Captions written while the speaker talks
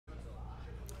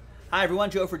Hi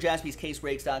everyone, Joe for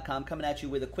JaspysCaseBreaks.com coming at you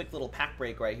with a quick little pack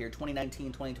break right here.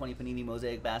 2019-2020 Panini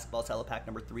Mosaic Basketball Cello Pack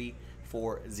number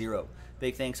 340.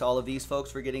 Big thanks to all of these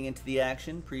folks for getting into the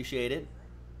action. Appreciate it.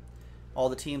 All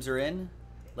the teams are in.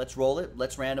 Let's roll it.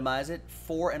 Let's randomize it.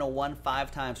 4 and a 1,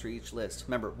 5 times for each list.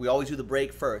 Remember, we always do the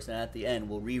break first, and at the end,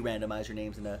 we'll re-randomize your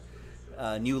names in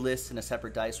a new list in a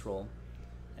separate dice roll.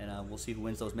 And we'll see who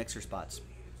wins those mixer spots.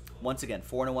 Once again,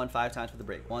 4 and a 1, 5 times for the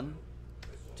break. 1,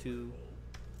 2,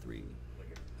 3.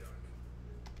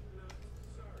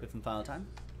 Fifth and final time.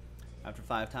 After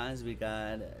 5 times, we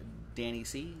got Danny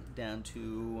C down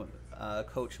to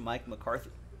Coach Mike McCarthy,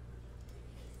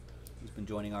 who's been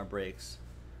joining our breaks.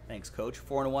 Thanks, Coach.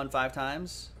 4 and a 1, 5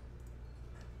 times.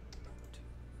 2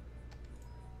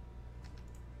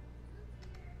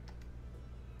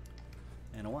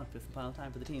 and a 1. Fifth and final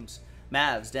time for the teams.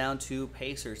 Mavs down to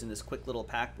Pacers in this quick little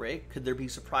pack break. Could there be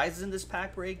surprises in this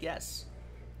pack break? Yes.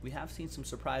 We have seen some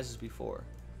surprises before.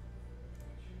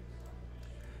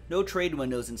 No trade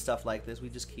windows and stuff like this. We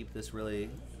just keep this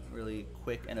really, really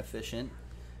quick and efficient.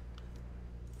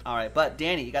 All right, but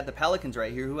Danny, you got the Pelicans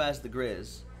right here. Who has the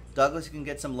Grizz? Douglas, you can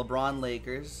get some LeBron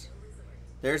Lakers.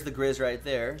 There's the Grizz right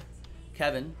there.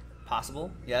 Kevin,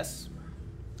 possible? Yes,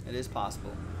 it is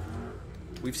possible.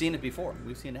 We've seen it before.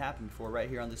 We've seen it happen before right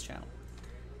here on this channel.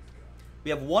 We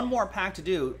have one more pack to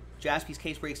do.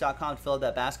 JaspysCaseBreaks.com to fill out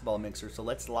that basketball mixer, so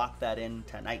let's lock that in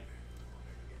tonight.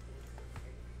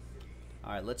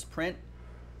 All right, let's print.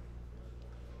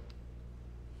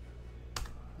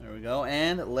 There we go,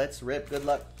 and let's rip. Good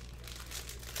luck.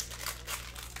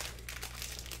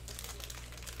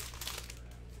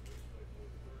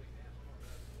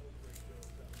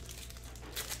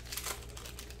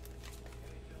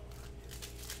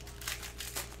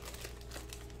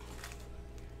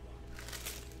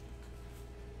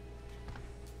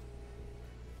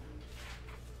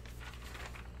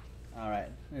 All right,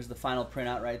 there's the final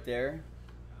printout right there.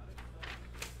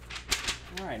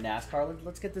 All right, NASCAR,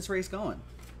 let's get this race going.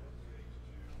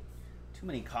 Too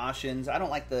many cautions. I don't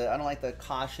like the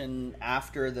caution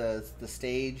after the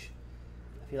stage.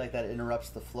 I feel like that interrupts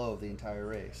the flow of the entire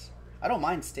race. I don't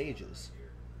mind stages.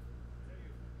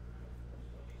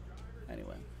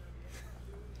 Anyway,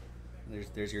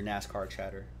 there's your NASCAR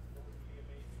chatter.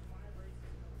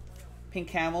 Pink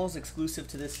Camels exclusive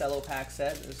to this Cello pack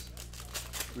set. This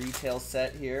retail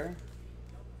set here.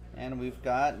 And we've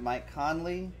got Mike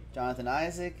Conley, Jonathan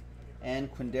Isaac,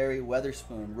 and Quindary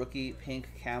Weatherspoon. Rookie pink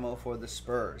camo for the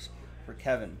Spurs for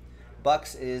Kevin.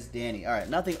 Bucks is Danny. All right,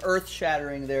 nothing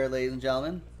earth-shattering there, ladies and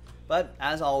gentlemen. But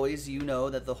as always, you know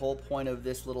that the whole point of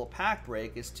this little pack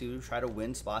break is to try to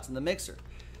win spots in the mixer.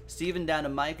 Steven down to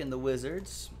Mike and the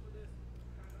Wizards.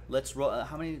 Let's roll.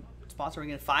 How many spots are we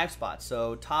getting? 5 spots.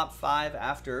 So top 5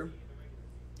 after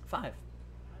 5.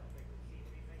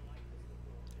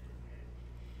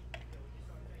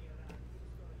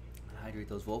 Hydrate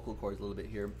those vocal cords a little bit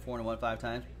here. 4 and a 1, 5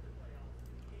 times.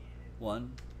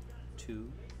 1,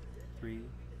 2, 3,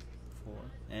 4,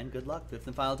 and good luck. Fifth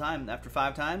and final time. After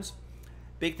 5 times.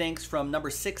 Big thanks from number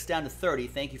 6 down to 30.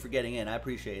 Thank you for getting in. I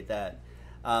appreciate that.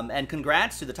 And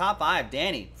congrats to the top 5.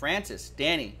 Danny, Francis,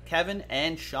 Danny, Kevin,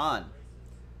 and Sean.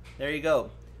 There you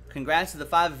go. Congrats to the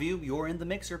 5 of you. You're in the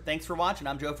mixer. Thanks for watching.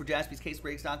 I'm Joe for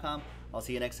JaspysCaseBreaks.com. I'll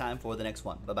see you next time for the next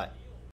one. Bye-bye.